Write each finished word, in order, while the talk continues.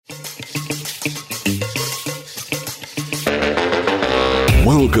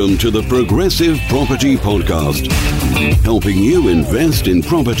Welcome to the Progressive Property Podcast, helping you invest in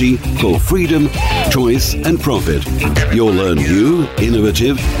property for freedom, choice and profit. You'll learn new,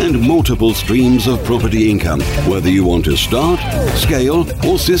 innovative and multiple streams of property income, whether you want to start, scale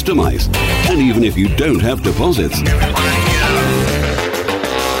or systemize, and even if you don't have deposits.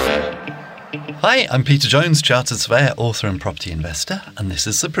 Hi, I'm Peter Jones, Chartered Surveyor, author and property investor, and this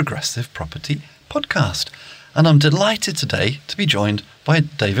is the Progressive Property Podcast. And I'm delighted today to be joined by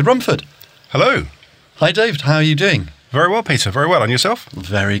David Rumford. Hello. Hi David, how are you doing? Very well, Peter, very well. And yourself?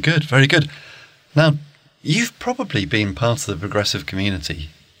 Very good, very good. Now, you've probably been part of the Progressive community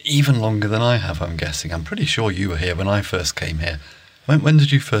even longer than I have, I'm guessing. I'm pretty sure you were here when I first came here. When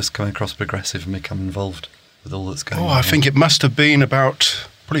did you first come across Progressive and become involved with all that's going on? I think it must have been about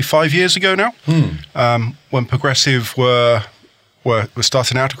probably 5 years ago now, when Progressive were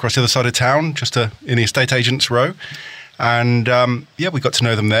starting out across the other side of town, just in the estate agents row. And we got to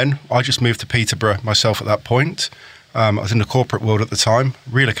know them then. I just moved to Peterborough myself at that point. I was in the corporate world at the time,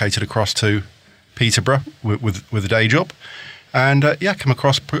 relocated across to Peterborough with a day job. And came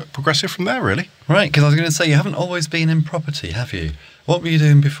across Progressive from there, really. Right, because I was going to say, you haven't always been in property, have you? What were you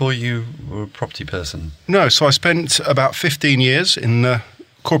doing before you were a property person? No, so I spent about 15 years in the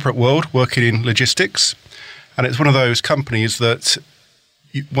corporate world working in logistics. And it's one of those companies that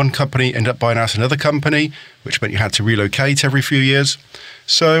one company ended up buying out another company, which meant you had to relocate every few years.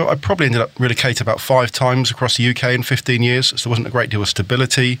 So I probably ended up relocating about 5 times across the UK in 15 years. So there wasn't a great deal of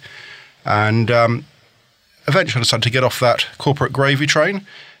stability. And eventually I decided to get off that corporate gravy train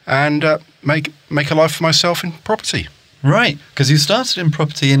and make a life for myself in property. Right, because you started in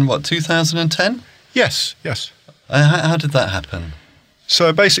property in, 2010? Yes. How did that happen?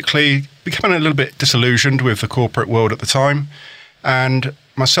 So basically, becoming a little bit disillusioned with the corporate world at the time, and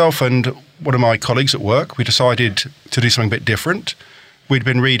myself and one of my colleagues at work, we decided to do something a bit different. We'd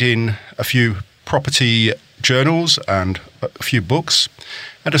been reading a few property journals and a few books,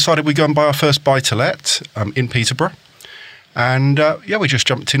 and decided we'd go and buy our first buy-to-let in Peterborough. And we just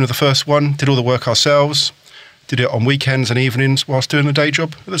jumped in with the first one, did all the work ourselves, did it on weekends and evenings whilst doing the day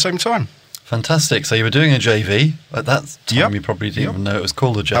job at the same time. Fantastic. So you were doing a JV. At that time, You probably didn't even know it was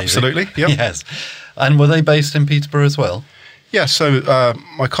called a JV. Absolutely, yep. Yes. And were they based in Peterborough as well? Yeah, so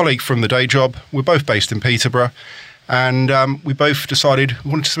my colleague from the day job, we're both based in Peterborough, and we both decided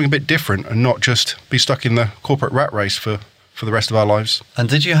we wanted something a bit different and not just be stuck in the corporate rat race for the rest of our lives. And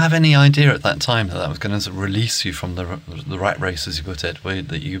did you have any idea at that time that was going to release you from the rat race, as you put it,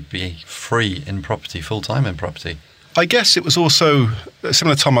 that you'd be free in property, full-time in property? I guess it was also a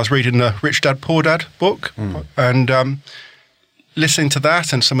similar time I was reading the Rich Dad, Poor Dad book and listening to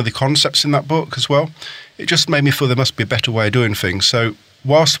that and some of the concepts in that book as well. It just made me feel there must be a better way of doing things. So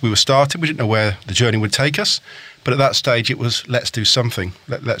whilst we were starting, we didn't know where the journey would take us. But at that stage, it was, let's do something.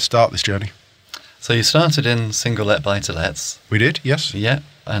 Let's start this journey. So you started in single-let buy-to-lets. We did, yes. Yeah,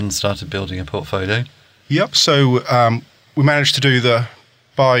 and started building a portfolio. Yep, so we managed to do the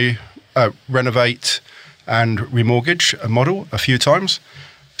buy, renovate and remortgage a model a few times.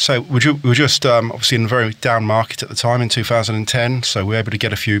 So we were just obviously in a very down market at the time in 2010, so we were able to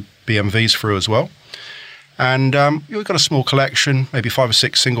get a few BMVs through as well. And we got a small collection, maybe 5 or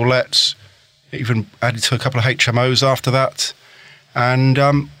 6 single lets, even added to a couple of HMOs after that. And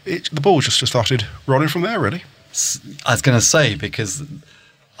the ball just started rolling from there, really. I was going to say, because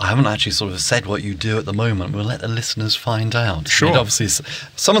I haven't actually sort of said what you do at the moment. We'll let the listeners find out. Sure. I mean, obviously,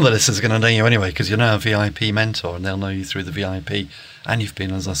 some of the listeners are going to know you anyway, because you're now a VIP mentor and they'll know you through the VIP. And you've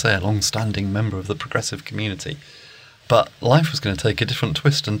been, as I say, a long-standing member of the Progressive community. But life was going to take a different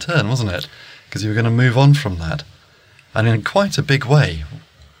twist and turn, wasn't it? Because you were going to move on from that. And in quite a big way.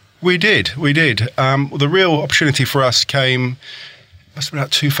 We did. The real opportunity for us came, must have been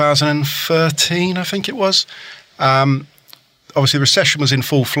about 2013, I think it was. Obviously, the recession was in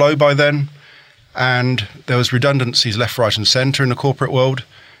full flow by then, and there was redundancies left, right and centre in the corporate world.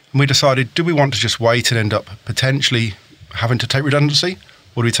 And we decided, do we want to just wait and end up potentially having to take redundancy,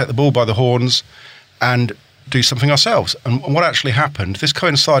 or do we take the bull by the horns and do something ourselves? And what actually happened, this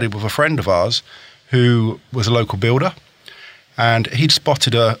coincided with a friend of ours who was a local builder, and he'd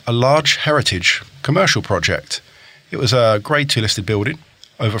spotted a large heritage commercial project. It was a Grade 2 listed building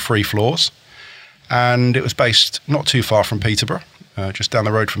over 3 floors. And it was based not too far from Peterborough, just down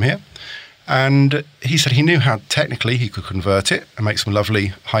the road from here. And he said he knew how technically he could convert it and make some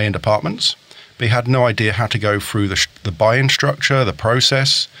lovely high-end apartments, but he had no idea how to go through the buy-in structure, the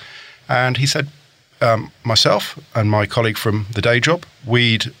process. And he said, myself and my colleague from the day job,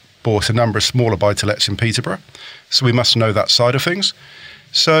 we'd bought a number of smaller buy-to-lets in Peterborough, so we must know that side of things.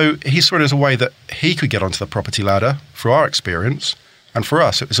 So he saw it as a way that he could get onto the property ladder through our experience And for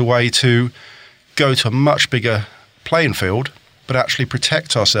us, it was a way to go to a much bigger playing field, but actually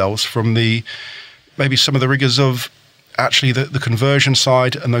protect ourselves from maybe some of the rigors of actually the conversion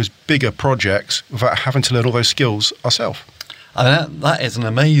side and those bigger projects without having to learn all those skills ourselves. That is an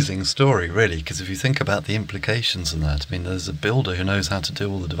amazing story, really, because if you think about the implications of that, I mean, there's a builder who knows how to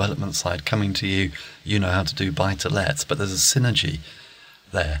do all the development side coming to you, you know how to do buy-to-lets, but there's a synergy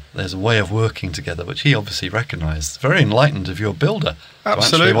there. There's a way of working together, which he obviously recognised. Very enlightened of your builder Absolutely.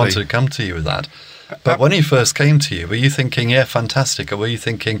 to actually want to come to you with that. But when he first came to you, were you thinking, yeah, fantastic, or were you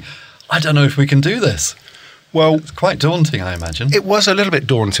thinking, I don't know if we can do this? Well, it's quite daunting, I imagine. It was a little bit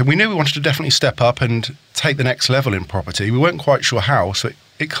daunting. We knew we wanted to definitely step up and take the next level in property. We weren't quite sure how, so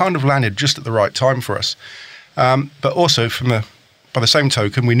it kind of landed just at the right time for us. But also, by the same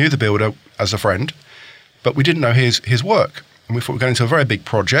token, we knew the builder as a friend, but we didn't know his work. And we thought we were going into a very big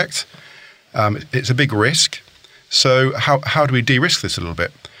project. It's a big risk. So how do we de-risk this a little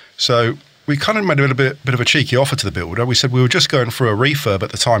bit? So we kind of made a little bit of a cheeky offer to the builder. We said we were just going through a refurb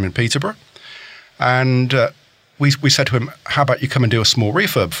at the time in Peterborough. And we said to him, how about you come and do a small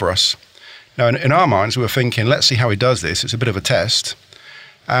refurb for us? Now, in our minds, we were thinking, let's see how he does this. It's a bit of a test.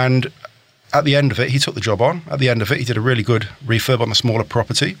 And at the end of it, he took the job on. At the end of it, he did a really good refurb on the smaller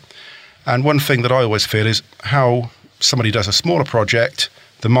property. And one thing that I always feel is how somebody does a smaller project,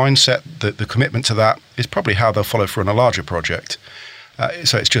 the mindset, the commitment to that is probably how they'll follow through on a larger project.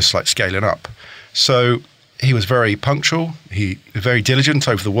 So it's just like scaling up. So he was very punctual. He was very diligent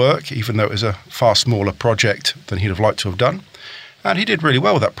over the work, even though it was a far smaller project than he'd have liked to have done. And he did really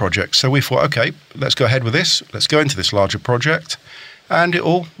well with that project. So we thought, okay, let's go ahead with this. Let's go into this larger project. And it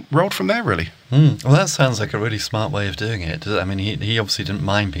all rolled from there, really. Well, that sounds like a really smart way of doing it. I mean, he obviously didn't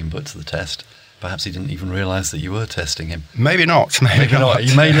mind being put to the test. Perhaps he didn't even realise that you were testing him. Maybe not. Maybe not.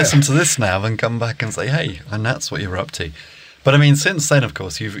 You may listen to this now and come back and say, hey, and that's what you're up to. But I mean, since then, of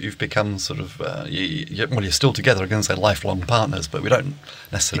course, you've become sort of, you're still together. I'm going to say lifelong partners, but we don't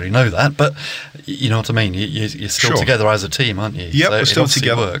necessarily know that. But you know what I mean? You're still together as a team, aren't you? Yep, we're still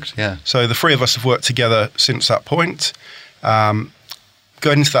together. Worked, yeah. So the three of us have worked together since that point.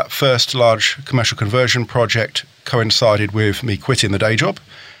 Going into that first large commercial conversion project coincided with me quitting the day job,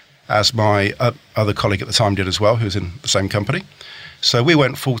 as my other colleague at the time did as well, who was in the same company. So we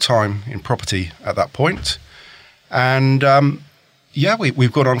went full-time in property at that point. And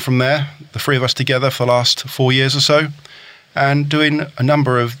we've gone on from there, the three of us together for the last 4 years or so, and doing a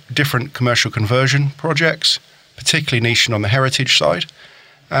number of different commercial conversion projects, particularly niching on the heritage side.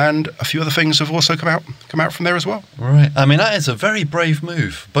 And a few other things have also come out from there as well. Right. I mean, that is a very brave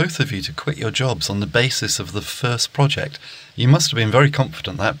move, both of you, to quit your jobs on the basis of the first project. You must have been very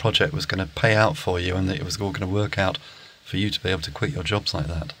confident that project was going to pay out for you and that it was all going to work out for you to be able to quit your jobs like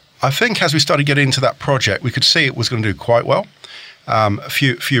that. I think as we started getting into that project, we could see it was going to do quite well. A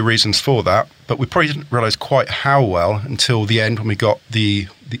few reasons for that, but we probably didn't realise quite how well until the end when we got the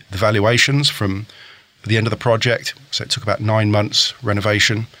valuations from the end of the project. So it took about 9 months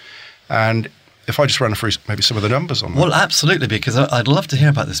renovation. And if I just run through maybe some of the numbers on that. Well, absolutely, because I'd love to hear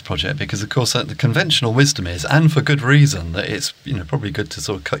about this project, because of course the conventional wisdom is, and for good reason, that it's probably good to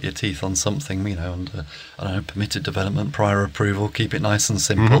sort of cut your teeth on something, and I don't know, permitted development, prior approval, keep it nice and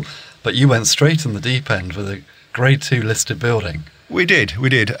simple. Mm-hmm. But you went straight in the deep end with a Grade 2 listed building. We did.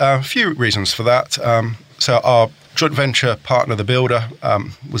 A few reasons for that. So our joint venture partner, the builder,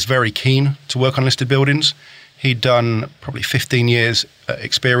 was very keen to work on listed buildings. He'd done probably 15 years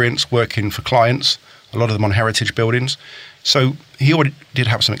experience working for clients, a lot of them on heritage buildings. So he already did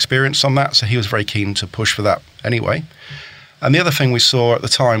have some experience on that, so he was very keen to push for that anyway. And the other thing we saw at the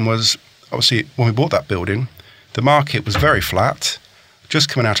time was, obviously, when we bought that building, the market was very flat, just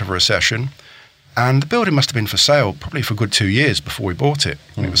coming out of a recession, and the building must have been for sale probably for a good 2 years before we bought it.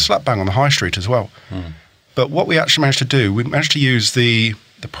 And it was slap bang on the high street as well. But what we actually managed to do, we managed to use the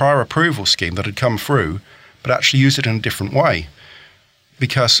prior approval scheme that had come through, but actually use it in a different way.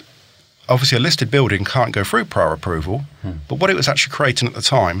 Because obviously a listed building can't go through prior approval, but what it was actually creating at the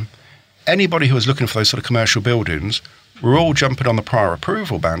time, anybody who was looking for those sort of commercial buildings were all jumping on the prior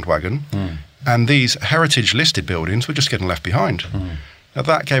approval bandwagon, and these heritage listed buildings were just getting left behind. Now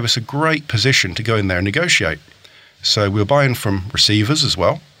that gave us a great position to go in there and negotiate. So we were buying from receivers as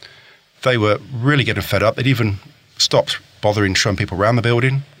well. They were really getting fed up. They'd even stopped bothering showing people around the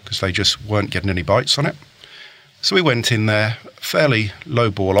building because they just weren't getting any bites on it. So we went in there, fairly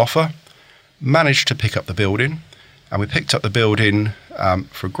low ball offer, managed to pick up the building, and we picked up the building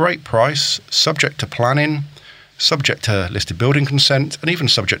for a great price, subject to planning, subject to listed building consent, and even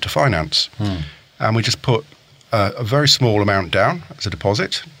subject to finance. And we just put a very small amount down as a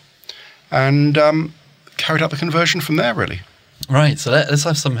deposit and carried out the conversion from there, really. Right, so let's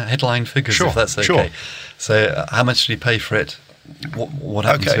have some headline figures, Sure, if that's okay. sure. So how much did you pay for it? What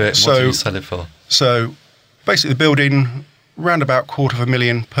happened to it? What did you sell it for? So basically the building, round about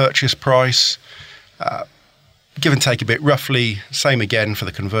 $250,000 purchase price, give and take a bit, roughly same again for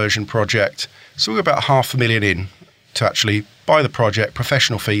the conversion project. So we were about $500,000 in to actually buy the project,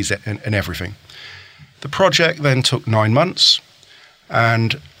 professional fees and everything. The project then took 9 months,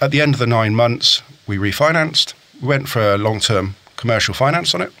 and at the end of the 9 months, we refinanced. We went for a long-term commercial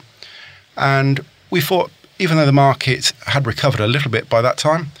finance on it, and we thought, even though the market had recovered a little bit by that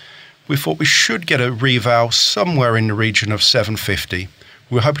time, we thought we should get a reval somewhere in the region of 750.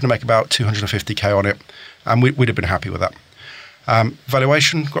 We were hoping to make about 250k on it, and we'd have been happy with that.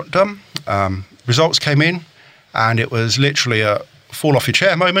 Valuation got done, results came in, and it was literally a fall off your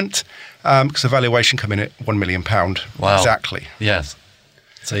chair moment, because the valuation came in at £1 million. Wow. Exactly. Yes.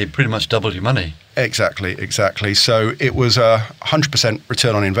 So you pretty much doubled your money. Exactly. So it was a 100%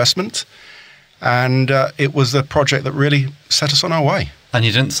 return on investment, and it was the project that really set us on our way. And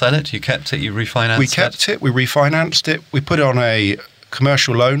you didn't sell it? You kept it? You refinanced it? We kept it. We refinanced it. We put it on a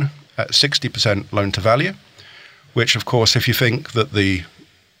commercial loan at 60% loan to value, which, of course, if you think that the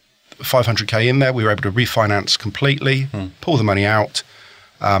 500k in there, we were able to refinance completely, pull the money out,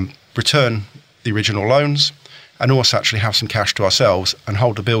 return the original loans, and also actually have some cash to ourselves and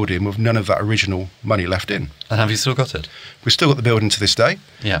hold the building with none of that original money left in. And have you still got it? We've still got the building to this day.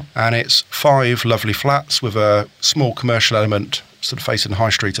 Yeah. And it's 5 lovely flats with a small commercial element sort of facing High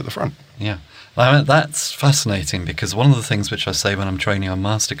Street at the front. Yeah. I mean, that's fascinating, because one of the things which I say when I'm training on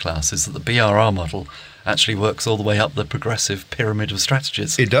masterclass is that the BRR model actually works all the way up the progressive pyramid of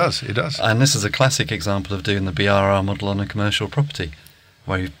strategies. It does. And this is a classic example of doing the BRR model on a commercial property,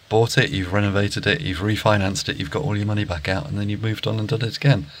 where you've bought it, you've renovated it, you've refinanced it, you've got all your money back out, and then you've moved on and done it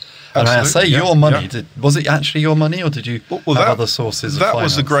again. And I say your money, was it actually your money, or did you have other sources of finance? That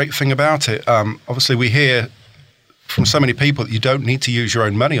was the great thing about it. Obviously, we hear from so many people that you don't need to use your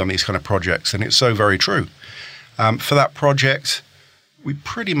own money on these kind of projects, and it's so very true. For that project, we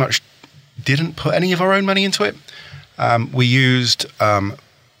pretty much didn't put any of our own money into it. We used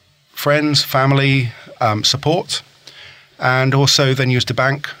friends, family support, and also then used a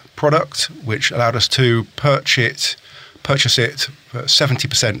bank product, which allowed us to purchase it for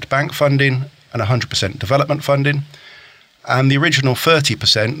 70% bank funding and 100% development funding. And the original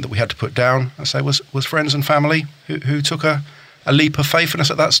 30% that we had to put down, I say, was friends and family who took a leap of faith in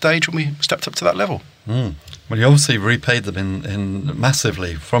us at that stage when we stepped up to that level. Well, you obviously repaid them in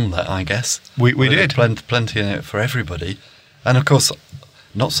massively from that, I guess. We did. Plenty in it for everybody. And of course,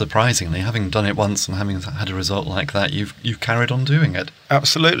 not surprisingly, having done it once and having had a result like that, you've carried on doing it.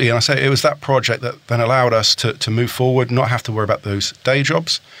 Absolutely. And I say it was that project that then allowed us to move forward, not have to worry about those day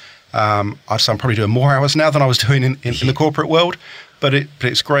jobs. I'm probably doing more hours now than I was doing in the corporate world, but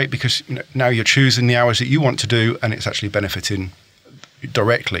it's great because now you're choosing the hours that you want to do, and it's actually benefiting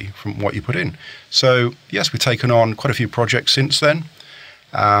directly from what you put in. So yes, we've taken on quite a few projects since then.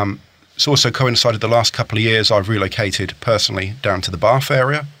 It's also coincided the last couple of years I've relocated personally down to the Bath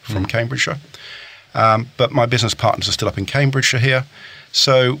area from Cambridgeshire, but my business partners are still up in Cambridgeshire here.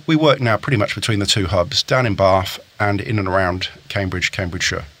 So we work now pretty much between the two hubs, down in Bath and in and around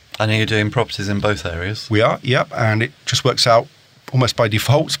Cambridgeshire. And are you doing properties in both areas? We are, yep, and it just works out almost by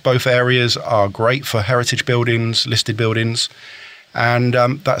default. Both areas are great for heritage buildings, listed buildings, and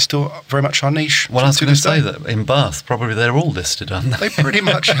that's still very much our niche. Well, I was going to say that in Bath, probably they're all listed, aren't they? They pretty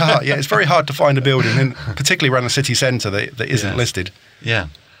much are, yeah. It's very hard to find a building, and particularly around the city centre, that isn't listed. Yeah.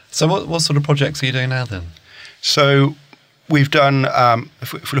 So what sort of projects are you doing now then? So we've done,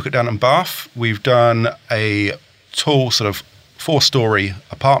 if we look at down in Bath, we've done a tall sort of 4-storey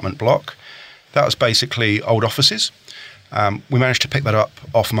apartment block. That was basically old offices. We managed to pick that up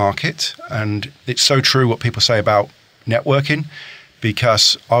off market, and it's so true what people say about networking,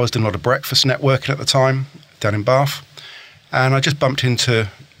 because I was doing a lot of breakfast networking at the time down in Bath, and I just bumped into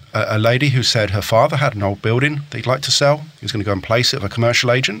a lady who said her father had an old building that he'd like to sell. He was going to go and place it with a commercial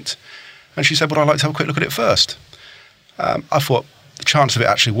agent, and she said, well, I'd like to have a quick look at it first. I thought the chance of it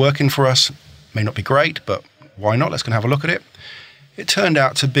actually working for us may not be great, but why not? Let's go and have a look at it. It turned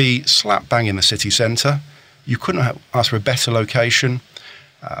out to be slap bang in the city centre. You couldn't have asked for a better location.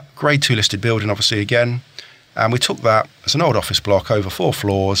 Grade 2 listed building, obviously, again. And we took that as an old office block over 4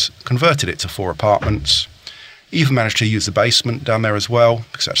 floors, converted it to 4 apartments, even managed to use the basement down there as well,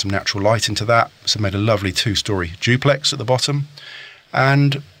 because that's some natural light into that. So made a lovely 2-storey duplex at the bottom.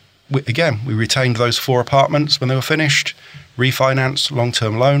 And we retained those 4 apartments when they were finished, refinanced,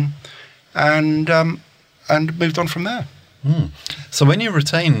 long-term loan, and moved on from there. So when you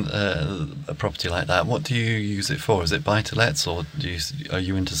retain a property like that, what do you use it for? Is it buy-to-lets, or are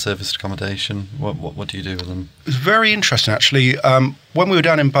you into serviced accommodation? What do you do with them? It's very interesting, actually. When we were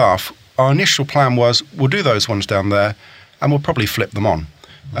down in Bath, our initial plan was we'll do those ones down there and we'll probably flip them on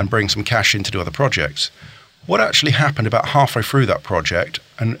and bring some cash in to do other projects. What actually happened about halfway through that project,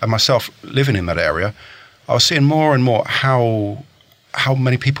 and myself living in that area, I was seeing more and more how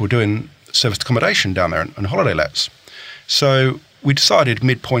many people were doing serviced accommodation down there and holiday lets. So we decided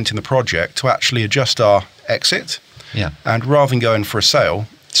midpoint in the project to actually adjust our exit, and rather than going for a sale,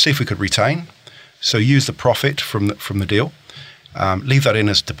 see if we could retain. So use the profit from the deal, leave that in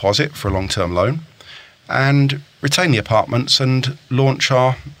as deposit for a long-term loan, and retain the apartments and launch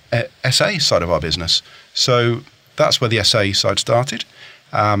our SA side of our business. So that's where the SA side started.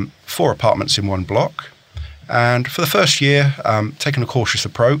 4 apartments in one block. And for the first year, taking a cautious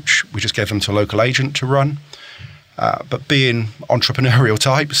approach, we just gave them to a local agent to run. But being entrepreneurial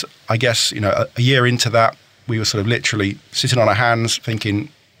types, I guess, a year into that, we were sort of literally sitting on our hands thinking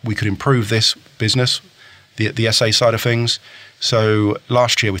we could improve this business, the SA side of things. So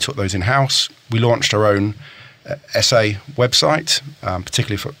last year we took those in-house. We launched our own SA website,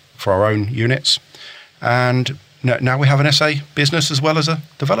 particularly for our own units. And now we have an SA business as well as a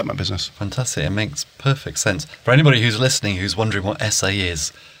development business. Fantastic. It makes perfect sense. For anybody who's listening who's wondering what SA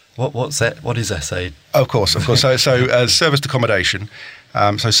is, what is SA? Of course. So serviced accommodation.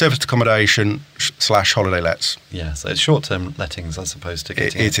 So serviced accommodation / holiday lets. Yeah, so it's short-term lettings as opposed to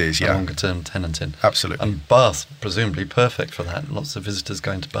getting a longer-term tenant in. Absolutely. And Bath, presumably perfect for that. Lots of visitors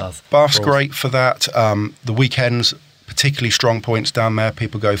going to Bath. Bath's great for that. The weekends, particularly strong points down there.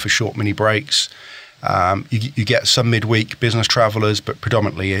 People go for short mini breaks. You get some midweek business travellers, but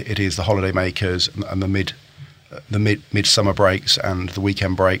predominantly it is the holiday makers and the midsummer breaks and the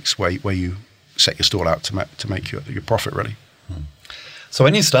weekend breaks where you set your stall out to make your profit, really. So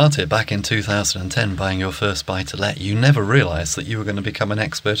when you started back in 2010 buying your first buy-to-let, you never realised that you were going to become an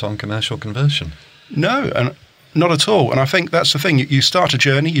expert on commercial conversion. No, and not at all. And I think that's the thing. You start a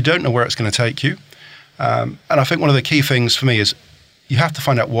journey, you don't know where it's going to take you. And I think one of the key things for me is you have to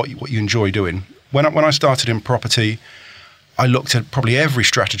find out what you enjoy doing. When I started in property, I looked at probably every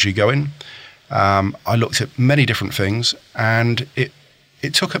strategy going. I looked at many different things, and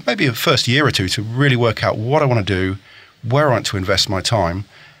it took maybe a first year or two to really work out what I want to do, where I want to invest my time.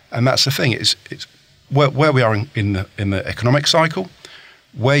 And that's the thing, it's where we are in the economic cycle,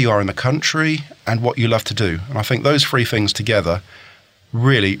 where you are in the country, and what you love to do. And I think those 3 things together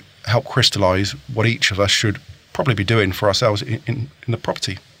really help crystallise what each of us should probably be doing for ourselves in the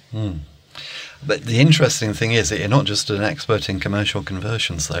property. But the interesting thing is that you're not just an expert in commercial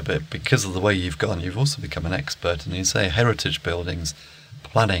conversions, though, but because of the way you've gone, you've also become an expert in, you say, heritage buildings,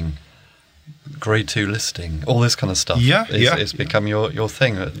 planning, grade 2 listing, all this kind of stuff. It's become your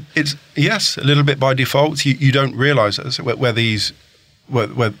thing. It's a little bit by default. You don't realise where these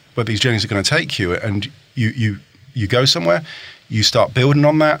journeys are going to take you, and you go somewhere, you start building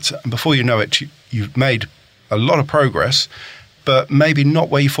on that, and before you know it, you've made a lot of progress, but maybe not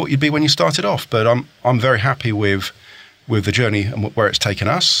where you thought you'd be when you started off. But I'm very happy with the journey and where it's taken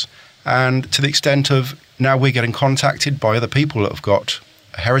us, and to the extent of now we're getting contacted by other people that have got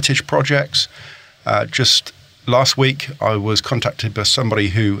heritage projects. Just last week I was contacted by somebody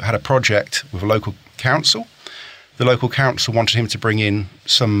who had a project with a local council. The local council wanted him to bring in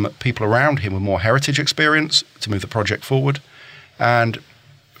some people around him with more heritage experience to move the project forward, and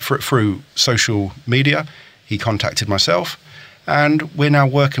through social media he contacted myself, and we're now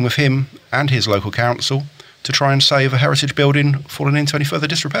working with him and his local council to try and save a heritage building falling into any further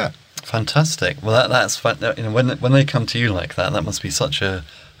disrepair. Fantastic. Well, that's fun. When they come to you like that must be such a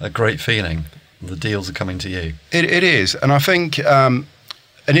great feeling. The deals are coming to you. It is, and I think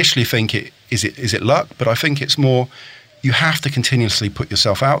initially think is it luck, but I think it's more you have to continuously put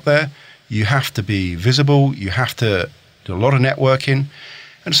yourself out there. You have to be visible. You have to do a lot of networking,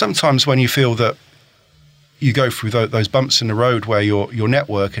 and sometimes when you feel that you go through those bumps in the road where your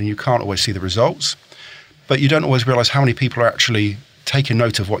network and you can't always see the results, but you don't always realise how many people are actually taking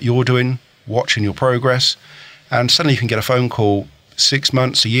note of what you're doing, watching your progress, and suddenly you can get a phone call 6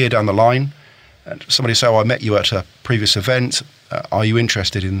 months, a year down the line, and somebody say, I met you at a previous event, are you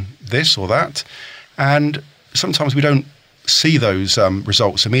interested in this or that? And sometimes we don't see those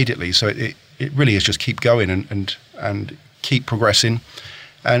results immediately, so it really is just keep going and keep progressing,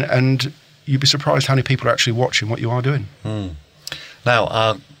 and you'd be surprised how many people are actually watching what you are doing. Now,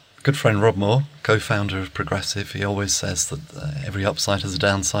 our good friend Rob Moore, co-founder of Progressive, he always says that every upside has a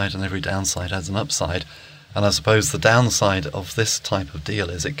downside and every downside has an upside. And I suppose the downside of this type of deal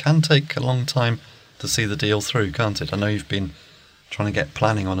is it can take a long time to see the deal through, can't it? I know you've been trying to get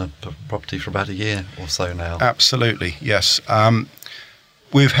planning on a property for about a year or so now. Absolutely, yes.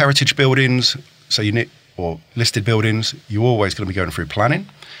 With heritage buildings, or listed buildings, you're always going to be going through planning.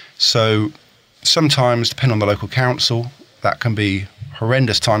 So sometimes, depending on the local council, that can be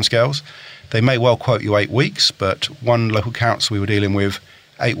horrendous timescales. They may well quote you 8 weeks, but one local council we were dealing with,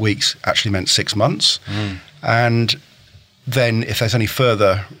 8 weeks actually meant 6 months. And then if there's any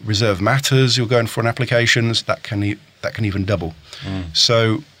further reserve matters you're going for in applications, that can even double.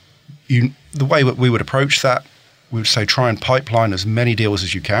 So the way that we would approach that, we would say try and pipeline as many deals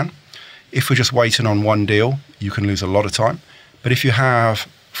as you can. If we're just waiting on one deal, you can lose a lot of time. But if you have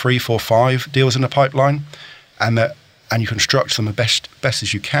 3, 4, 5 deals in the pipeline, and you can structure them the best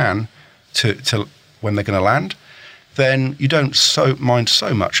as you can to when they're going to land, then you don't mind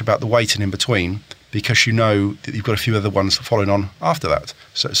so much about the waiting in between, because you know that you've got a few other ones following on after that.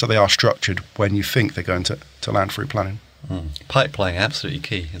 So they are structured when you think they're going to land through planning. Pipeline, absolutely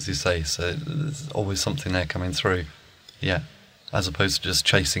key, as you say. So there's always something there coming through. Yeah. As opposed to just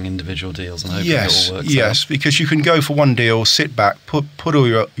chasing individual deals and hoping it all works out. Yes, because you can go for one deal, sit back, put all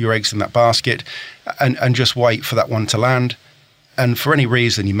your eggs in that basket and just wait for that one to land. And for any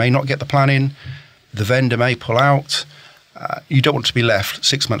reason, you may not get the planning, the vendor may pull out. You don't want to be left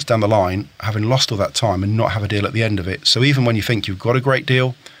 6 months down the line having lost all that time and not have a deal at the end of it. So even when you think you've got a great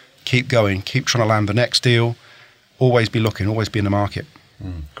deal, keep going, keep trying to land the next deal. Always be looking, always be in the market.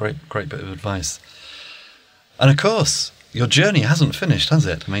 Great bit of advice. And of course, your journey hasn't finished, has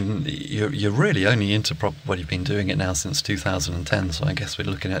it? I mean, you're really only into you've been doing it now since 2010, so I guess we're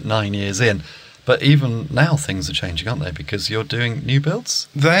looking at 9 years in. But even now things are changing, aren't they? Because you're doing new builds?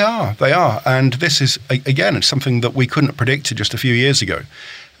 They are. And this is, again, it's something that we couldn't have predicted just a few years ago.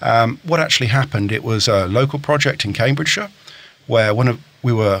 What actually happened, it was a local project in Cambridgeshire where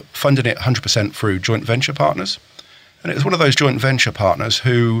we were funding it 100% through joint venture partners. And it was one of those joint venture partners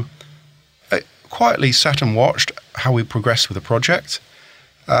who quietly sat and watched how we progressed with the project.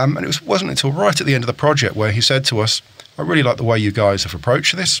 And it wasn't until right at the end of the project where he said to us, I really like the way you guys have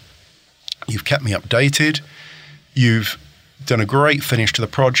approached this. You've kept me updated. You've done a great finish to the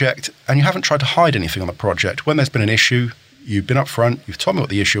project, and you haven't tried to hide anything on the project. When there's been an issue, you've been upfront, you've told me what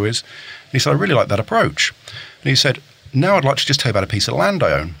the issue is. And he said, I really like that approach. And he said, now I'd like to just tell you about a piece of land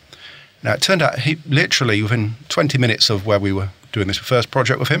I own. Now, it turned out he literally, within 20 minutes of where we were doing this first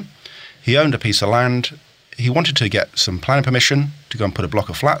project with him, he owned a piece of land. He wanted to get some planning permission to go and put a block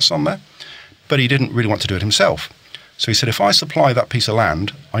of flats on there, but he didn't really want to do it himself. So he said, if I supply that piece of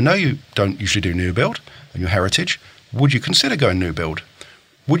land, I know you don't usually do new build and your heritage. Would you consider going new build?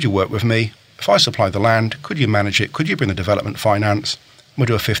 Would you work with me? If I supply the land, could you manage it? Could you bring the development finance? We'll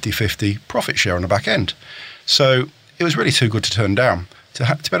do a 50-50 profit share on the back end. So it was really too good to turn down. To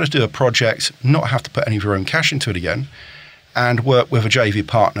be able to do a project, not have to put any of your own cash into it again, and work with a JV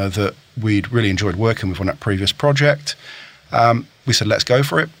partner that we'd really enjoyed working with on that previous project. We said, let's go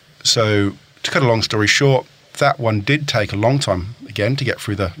for it. So to cut a long story short, that one did take a long time, again, to get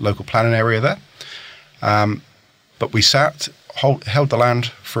through the local planning area there. But we held the land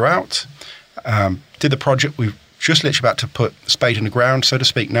throughout, did the project. We've just literally about to put spade in the ground, so to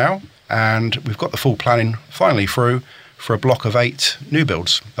speak, now, and we've got the full planning finally through for a block of 8 new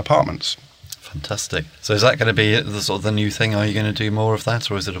builds, apartments. Fantastic. So is that going to be the sort of the new thing? Are you going to do more of that,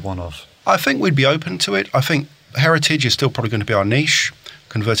 or is it a one-off? I think we'd be open to it. I think heritage is still probably going to be our niche,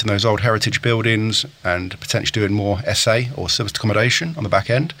 converting those old heritage buildings and potentially doing more SA or serviced accommodation on the back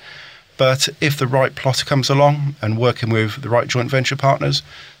end. But if the right plotter comes along and working with the right joint venture partners,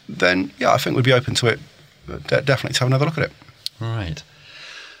 then yeah, I think we'd be open to it. Definitely to have another look at it. Right.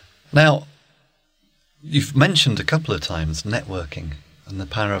 Now, you've mentioned a couple of times networking and the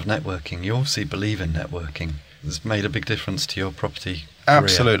power of networking. You obviously believe in networking. It's made a big difference to your property career.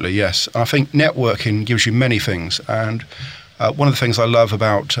 Absolutely, yes. I think networking gives you many things. And one of the things I love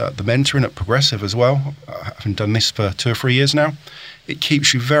about the mentoring at Progressive as well, having done this for 2 or 3 years now, it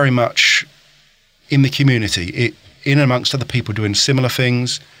keeps you very much in the community, in amongst other people doing similar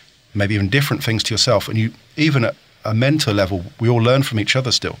things, maybe even different things to yourself. And you, even at a mentor level, we all learn from each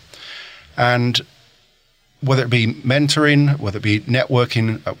other still. And whether it be mentoring, whether it be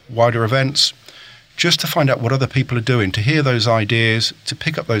networking at wider events, just to find out what other people are doing, to hear those ideas, to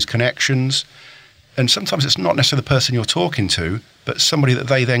pick up those connections. And sometimes it's not necessarily the person you're talking to, but somebody that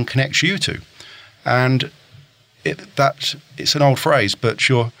they then connect you to. And it's an old phrase, but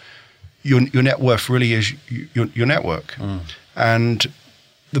your net worth really is your network. And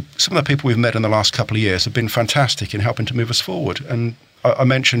some of the people we've met in the last couple of years have been fantastic in helping to move us forward. And I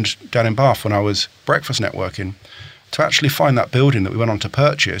mentioned down in Bath when I was breakfast networking, to actually find that building that we went on to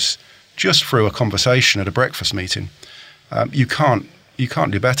purchase just through a conversation at a breakfast meeting. You can't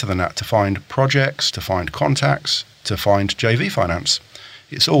do better than that to find projects, to find contacts, to find JV finance.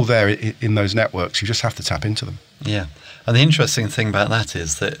 It's all there in those networks. You just have to tap into them. Yeah. And the interesting thing about that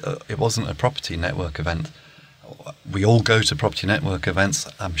is that it wasn't a property network event. We all go to property network events,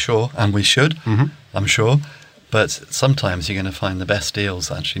 I'm sure, and we should, I'm sure. But sometimes you're going to find the best deals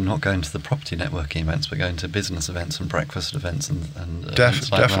actually not going to the property networking events, but going to business events and breakfast events and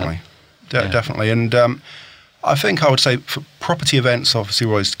events like definitely. that. Definitely. And I think I would say for property events, obviously,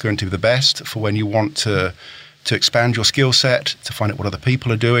 are always going to be the best for when you want to expand your skill set, to find out what other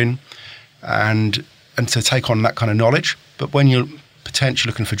people are doing, and to take on that kind of knowledge. But when you're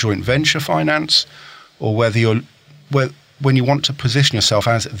potentially looking for joint venture finance, or when you want to position yourself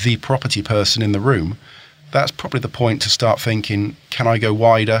as the property person in the room, that's probably the point to start thinking, can I go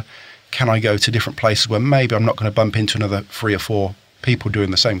wider? Can I go to different places where maybe I'm not going to bump into another 3 or 4 people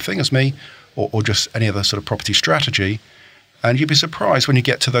doing the same thing as me, or just any other sort of property strategy? And you'd be surprised when you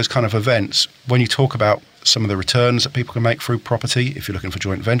get to those kind of events, when you talk about some of the returns that people can make through property, if you're looking for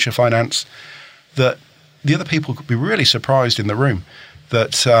joint venture finance, that the other people could be really surprised in the room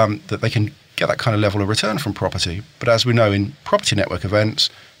that they can get that kind of level of return from property. But as we know, in property network events,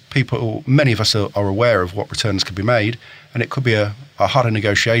 many of us are aware of what returns could be made, and it could be a harder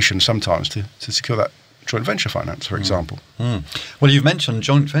negotiation sometimes to secure that joint venture finance, for example. Well, you've mentioned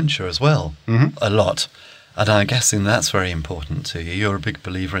joint venture as well, a lot, and I'm guessing that's very important to you. You're a big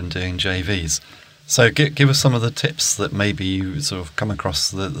believer in doing JVs. So give us some of the tips that maybe you sort of come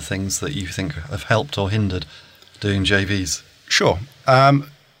across, the things that you think have helped or hindered doing JVs. Sure.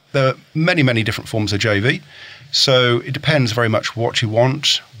 There are many, many different forms of JV. So it depends very much what you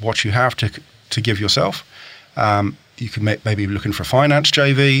want, what you have to give yourself. You can maybe be looking for a finance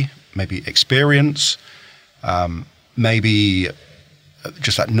JV, maybe experience, maybe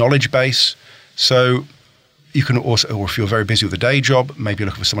just that knowledge base. So you can also, or if you're very busy with a day job, maybe you're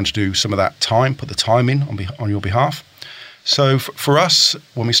looking for someone to do some of that time, put the time in on your behalf. So for us,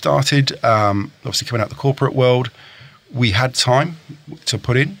 when we started, obviously coming out of the corporate world, we had time to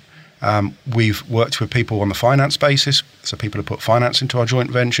put in. We've worked with people on the finance basis, so people have put finance into our joint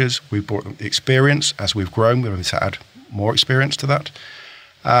ventures. We've brought them the experience. As we've grown, we've had to add more experience to that.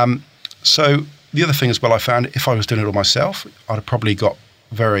 So the other thing as well, I found if I was doing it all myself, I'd have probably got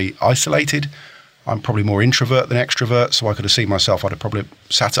very isolated. I'm probably more introvert than extrovert, so I could have seen myself, I'd have probably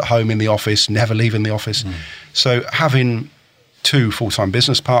sat at home in the office, never leaving the office. So having 2 full-time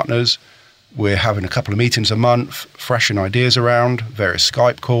business partners, we're having a couple of meetings a month, thrashing ideas around, various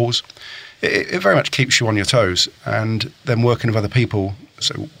Skype calls. It very much keeps you on your toes. And then working with other people,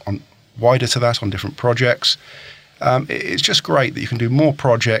 so on wider to that, on different projects. It's just great that you can do more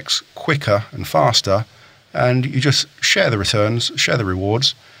projects quicker and faster, and you just share the returns, share the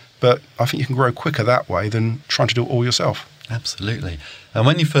rewards. But I think you can grow quicker that way than trying to do it all yourself. Absolutely. And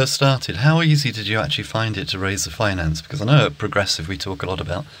when you first started, how easy did you actually find it to raise the finance? Because I know at Progressive we talk a lot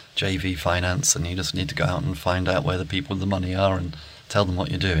about JV finance, and you just need to go out and find out where the people with the money are and tell them what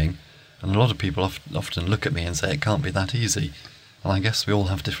you're doing. And a lot of people often look at me and say it can't be that easy. And I guess we all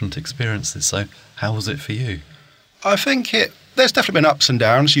have different experiences. So how was it for you? I think there's definitely been ups and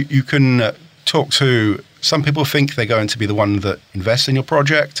downs. You can talk to some people think they're going to be the one that invests in your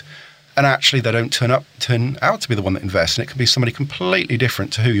project, and actually they don't turn out to be the one that invests, and it can be somebody completely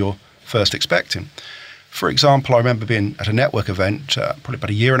different to who you're first expecting. For example, I remember being at a network event probably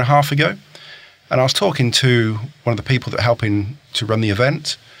about 1.5 years ago, and I was talking to one of the people that are helping to run the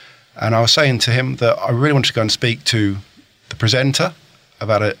event, and I was saying to him that I really wanted to go and speak to the presenter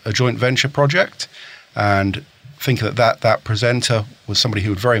about a joint venture project, and thinking that presenter was somebody who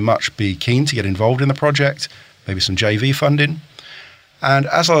would very much be keen to get involved in the project, maybe some JV funding. And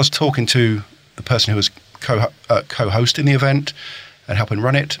as I was talking to the person who was co-hosting the event and helping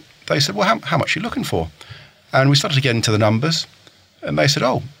run it, they said, well, how much are you looking for? And we started to get into the numbers, and they said,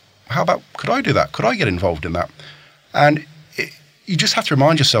 oh, how about, could I do that? Could I get involved in that? And you just have to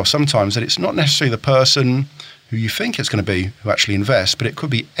remind yourself sometimes that it's not necessarily the person who you think it's going to be who actually invests, but it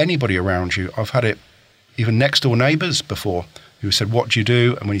could be anybody around you. I've had it even next door neighbours before who said, what do you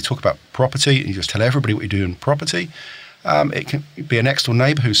do? And when you talk about property and you just tell everybody what you do in property, it can be a next door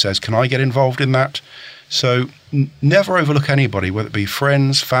neighbour who says, can I get involved in that? So never overlook anybody, whether it be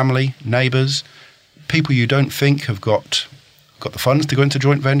friends, family, neighbours, people you don't think have got the funds to go into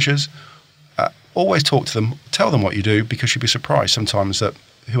joint ventures. Always talk to them, tell them what you do, because you'd be surprised sometimes that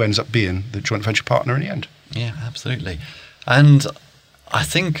who ends up being the joint venture partner in the end. Yeah, absolutely. And I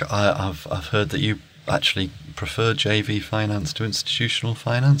think I've heard that you actually prefer JV finance to institutional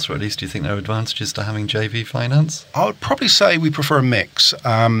finance, or at least do you think there are advantages to having JV finance? I would probably say we prefer a mix.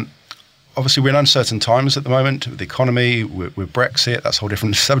 obviously, we're in uncertain times at the moment with the economy, with Brexit. That's a whole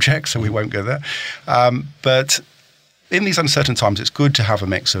different subject, so we won't go there. But in these uncertain times, it's good to have a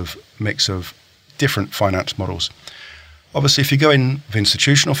mix of different finance models. Obviously, if you go in with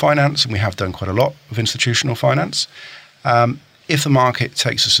institutional finance, and we have done quite a lot of institutional finance, if the market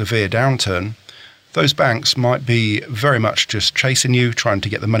takes a severe downturn, those banks might be very much just chasing you, trying to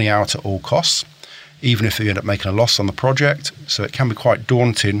get the money out at all costs, even if you end up making a loss on the project. So it can be quite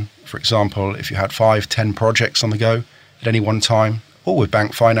daunting. For example, if you had 5, 10 projects on the go at any one time, all with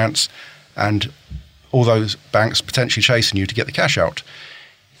bank finance, and all those banks potentially chasing you to get the cash out.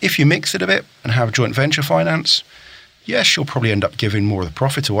 If you mix it a bit and have joint venture finance, yes, you'll probably end up giving more of the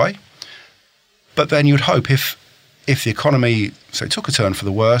profit away. But then you'd hope if the economy, say, took a turn for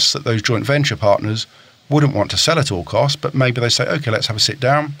the worse, that those joint venture partners wouldn't want to sell at all costs, but maybe they say, okay, let's have a sit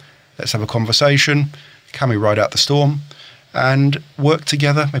down, let's have a conversation, can we ride out the storm, and work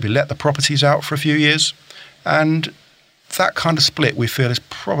together, maybe let the properties out for a few years. And that kind of split, we feel, is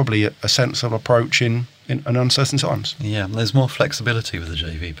probably a sensible approach in uncertain times. Yeah, there's more flexibility with a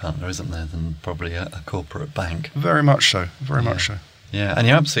JV partner, isn't there, than probably a corporate bank? Very much so, very much so. Yeah, and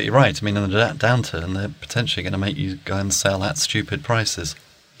you're absolutely right. I mean, in the downturn, they're potentially going to make you go and sell at stupid prices.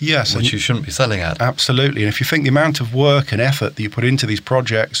 Yes. Which you shouldn't be selling at. Absolutely. And if you think the amount of work and effort that you put into these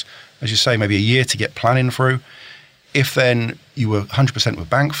projects, as you say, maybe a year to get planning through, if then you were 100% with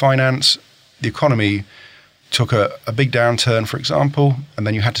bank finance, the economy took a big downturn, for example, and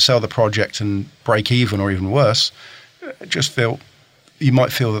then you had to sell the project and break even or even worse, you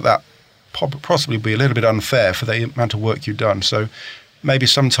might feel that possibly be a little bit unfair for the amount of work you've done. So maybe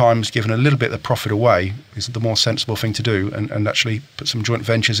sometimes giving a little bit of the profit away is the more sensible thing to do, and actually put some joint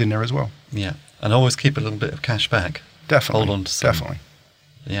ventures in there as well. Yeah, and always keep a little bit of cash back. Definitely. Hold on to some. Definitely.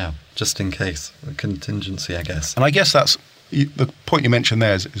 Yeah, just in case. A contingency, I guess. And I guess that's the point you mentioned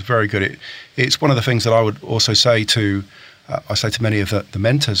there is very good. It's one of the things that I would also say to many of the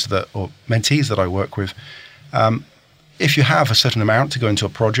mentors or mentees that I work with. If you have a certain amount to go into a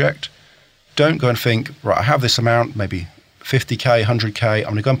project, don't go and think, right, I have this amount, maybe 50k, 100k, I'm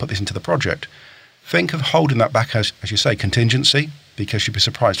going to go and put this into the project. Think of holding that back as you say, contingency, because you'd be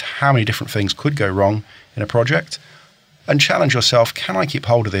surprised how many different things could go wrong in a project. And challenge yourself, can I keep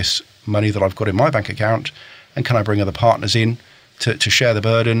hold of this money that I've got in my bank account, and can I bring other partners in to share the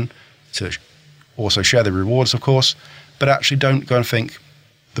burden, to also share the rewards, of course, but actually don't go and think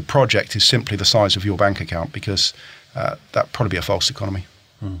the project is simply the size of your bank account, because that'd probably be a false economy.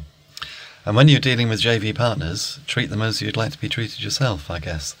 And when you're dealing with JV partners, treat them as you'd like to be treated yourself, I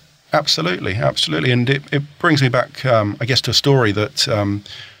guess. Absolutely, absolutely. And it brings me back, I guess, to a story that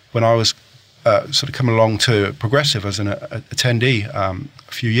when I was sort of coming along to Progressive as an attendee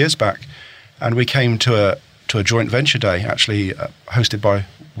a few years back, and we came to a joint venture day, actually hosted by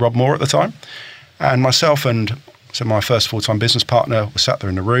Rob Moore at the time. And myself and my first full-time business partner were sat there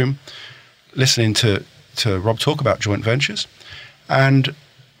in the room listening to Rob talk about joint ventures. And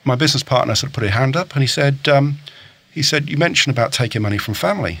my business partner sort of put his hand up, and he said, you mentioned about taking money from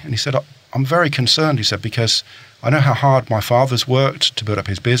family. And he said, I'm very concerned, he said, because I know how hard my father's worked to build up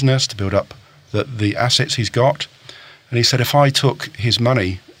his business, to build up the assets he's got. And he said, if I took his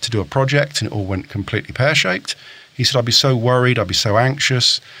money to do a project and it all went completely pear-shaped, he said, I'd be so worried, I'd be so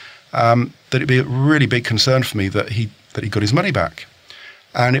anxious, that it'd be a really big concern for me that he got his money back.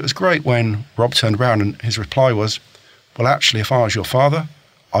 And it was great when Rob turned around and his reply was, well, actually, if I was your father,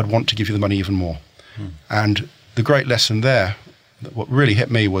 I'd want to give you the money even more. And the great lesson there, what really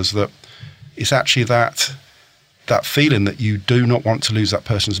hit me, was that it's actually that feeling that you do not want to lose that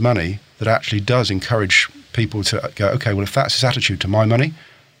person's money that actually does encourage people to go, okay, well, if that's his attitude to my money,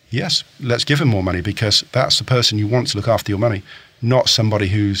 yes, let's give him more money, because that's the person you want to look after your money, not somebody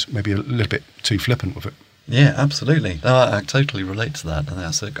who's maybe a little bit too flippant with it. Yeah, absolutely. No, I totally relate to that, and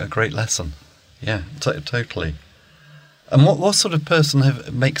that's a great lesson. Yeah, totally. And what sort of person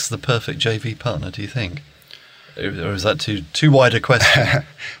makes the perfect JV partner, do you think? Or is that too wide a question?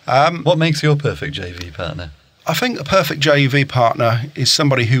 What makes your perfect JV partner? I think a perfect JV partner is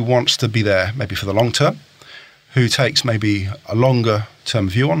somebody who wants to be there maybe for the long term, who takes maybe a longer term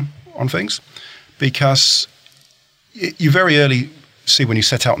view on things, because you very early see when you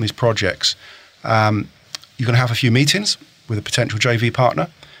set out on these projects, you're going to have a few meetings with a potential JV partner.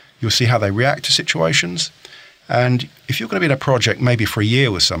 You'll see how they react to situations. And if you're going to be in a project maybe for a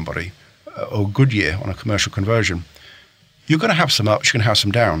year with somebody, or a good year on a commercial conversion, you're going to have some ups, you're going to have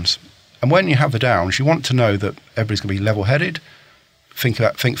some downs. And when you have the downs, you want to know that everybody's going to be level-headed, think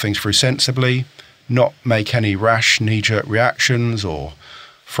things through sensibly, not make any rash, knee-jerk reactions or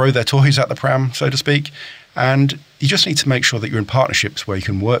throw their toys at the pram, so to speak. And you just need to make sure that you're in partnerships where you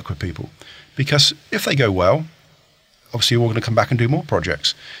can work with people. Because if they go well, obviously you're all going to come back and do more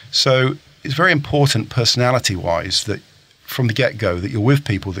projects. So it's very important personality-wise that from the get-go that you're with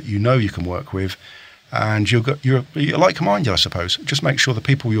people that you know you can work with, and you're like-minded, I suppose. Just make sure the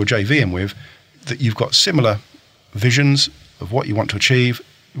people you're JVing with, that you've got similar visions of what you want to achieve,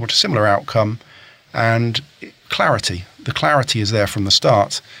 you want a similar outcome, and clarity. The clarity is there from the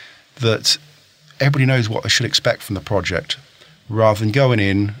start that everybody knows what they should expect from the project, rather than going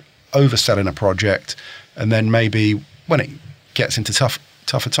in, overselling a project, and then maybe when it gets into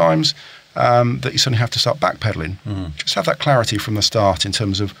tougher times, that you suddenly have to start backpedaling. Just have that clarity from the start in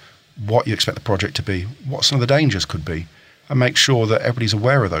terms of what you expect the project to be, what some of the dangers could be, and make sure that everybody's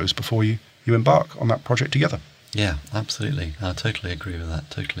aware of those before you embark on that project together. Yeah, absolutely. I totally agree with that.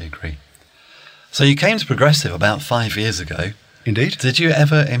 Totally agree. So you came to Progressive about 5 years ago. Indeed. Did you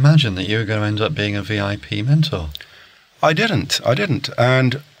ever imagine that you were going to end up being a VIP mentor? I didn't.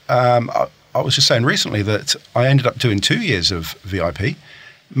 And I was just saying recently that I ended up doing 2 years of VIP.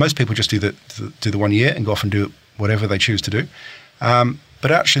 Most people just do the 1 year and go off and do whatever they choose to do.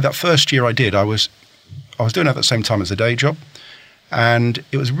 But actually, that first year I did, I was doing it at the same time as a day job. And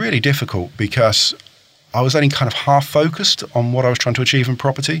it was really difficult because I was only kind of half focused on what I was trying to achieve in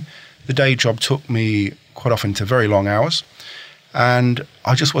property. The day job took me quite often to very long hours, and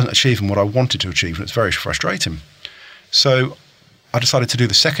I just wasn't achieving what I wanted to achieve, and it's very frustrating. So I decided to do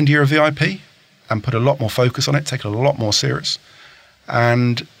the second year of VIP and put a lot more focus on it, take it a lot more serious.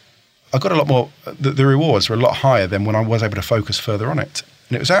 And I got a lot more, the rewards were a lot higher than when I was able to focus further on it.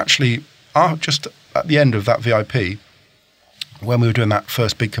 And it was actually just at the end of that VIP, when we were doing that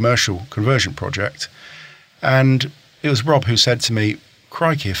first big commercial conversion project, and it was Rob who said to me,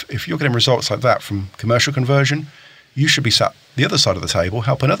 crikey, if you're getting results like that from commercial conversion, you should be sat the other side of the table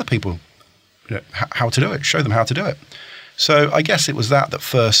helping other people how to do it, show them how to do it. So I guess it was that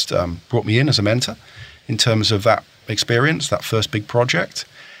first brought me in as a mentor in terms of that experience, that first big project.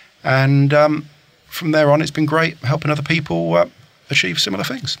 And from there on, it's been great helping other people achieve similar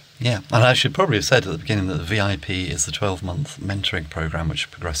things. Yeah, and I should probably have said at the beginning that the VIP is the 12-month mentoring program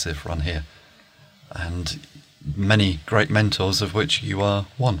which Progressive run here. And many great mentors, of which you are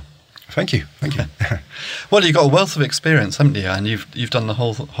one. Thank you. Well, you've got a wealth of experience, haven't you? And you've done the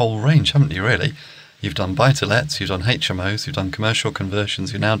whole range, haven't you, really? You've done buy-to-lets, you've done HMOs, you've done commercial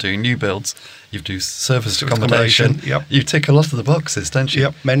conversions, you're now doing new builds, you do serviced accommodation. Yep. You tick a lot of the boxes, don't you?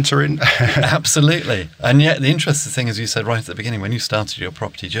 Yep, mentoring. Absolutely. And yet the interesting thing, as you said right at the beginning, when you started your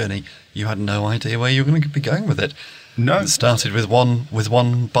property journey, you had no idea where you were going to be going with it. No. It started with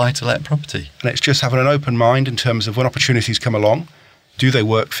one buy-to-let property. And it's just having an open mind in terms of when opportunities come along, do they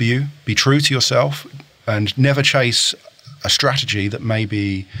work for you? Be true to yourself and never chase a strategy that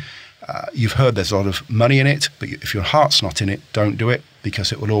maybe you've heard there's a lot of money in it, but if your heart's not in it, don't do it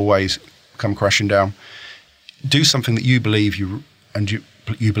because it will always come crashing down. Do something that you believe you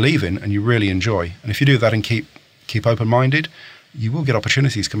believe in and you really enjoy. And if you do that and keep open-minded, you will get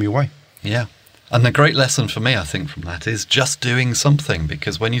opportunities come your way. Yeah. And the great lesson for me, I think, from that is just doing something,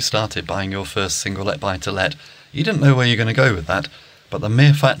 because when you started buying your first single-let buy-to-let, you didn't know where you're going to go with that, but the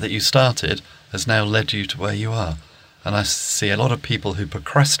mere fact that you started has now led you to where you are. And I see a lot of people who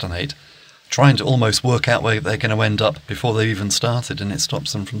procrastinate, trying to almost work out where they're going to end up before they've even started, and it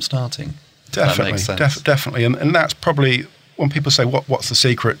stops them from starting. Definitely, that makes sense. Definitely. And that's probably, when people say, what's the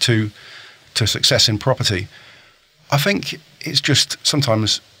secret to success in property? I think it's just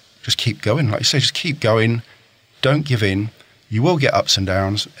sometimes just keep going. Like you say, just keep going. Don't give in. You will get ups and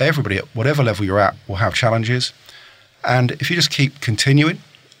downs. Everybody at whatever level you're at will have challenges. And if you just keep continuing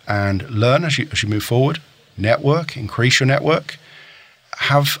and learn as you move forward, network, increase your network,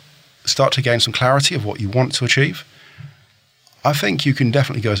 start to gain some clarity of what you want to achieve, I think you can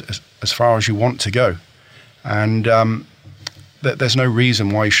definitely go as far as you want to go. And there's no reason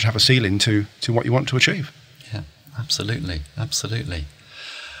why you should have a ceiling to what you want to achieve. Yeah, absolutely. Absolutely.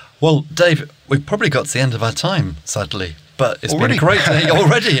 Well, Dave, we've probably got to the end of our time, sadly, but it's been great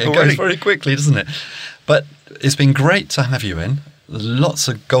already. It goes very quickly, doesn't it? But it's been great to have you in. Lots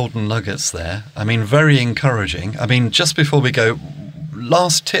of golden nuggets there. I mean, very encouraging. I mean, just before we go,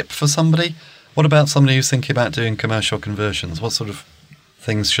 last tip for somebody. What about somebody who's thinking about doing commercial conversions? What sort of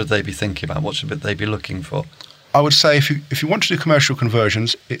things should they be thinking about? What should they be looking for? I would say if you want to do commercial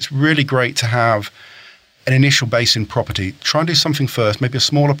conversions, it's really great to have an initial base in property. Try and do something first, maybe a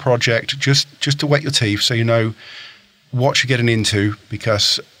smaller project, just to wet your teeth so you know what you're getting into,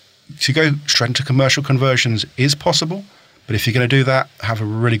 because to go straight into commercial conversions is possible, but if you're going to do that, have a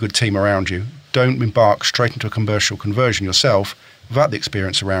really good team around you. Don't embark straight into a commercial conversion yourself without the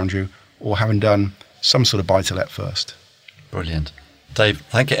experience around you or having done some sort of buy-to-let first. Brilliant. Dave,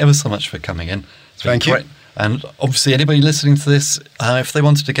 thank you ever so much for coming in. It's been Thank you. great. And obviously, anybody listening to this, if they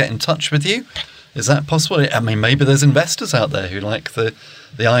wanted to get in touch with you, is that possible? I mean, maybe there's investors out there who like the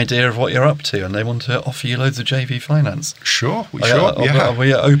idea of what you're up to and they want to offer you loads of JV finance. Sure. Are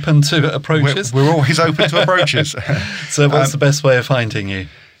we open to approaches? We're always open to approaches. So what's the best way of finding you?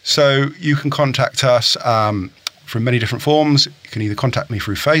 So you can contact us from many different forms. You can either contact me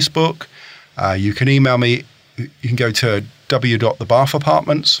through Facebook. You can email me. You can go to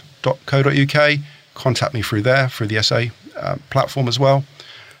w.thebathapartments.co.uk. Contact me through there, through the SA platform as well.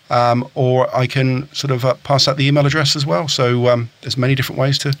 Or I can sort of pass out the email address as well. So there's many different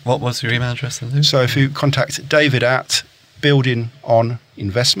ways to... What was your email address then? So if you contact David at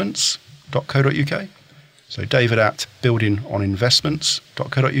buildingoninvestments.co.uk. So David at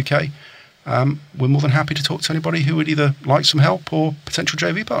buildingoninvestments.co.uk. We're more than happy to talk to anybody who would either like some help or potential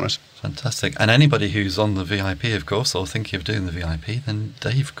JV partners. Fantastic. And anybody who's on the VIP, of course, or thinking of doing the VIP, then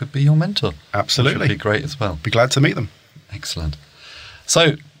Dave could be your mentor. Absolutely. Which would be great as well. Be glad to meet them. Excellent.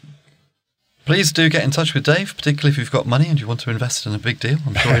 So please do get in touch with Dave, particularly if you've got money and you want to invest in a big deal.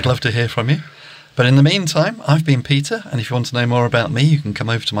 I'm sure he'd love to hear from you. But in the meantime, I've been Peter, and if you want to know more about me, you can come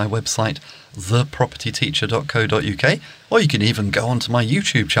over to my website, thepropertyteacher.co.uk, or you can even go onto my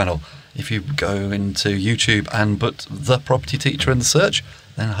YouTube channel. If you go into YouTube and put The Property Teacher in the search,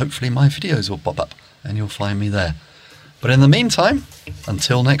 then hopefully my videos will pop up and you'll find me there. But in the meantime,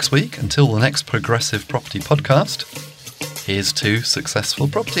 until next week, until the next Progressive Property Podcast, here's to successful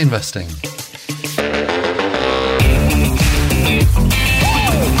property investing.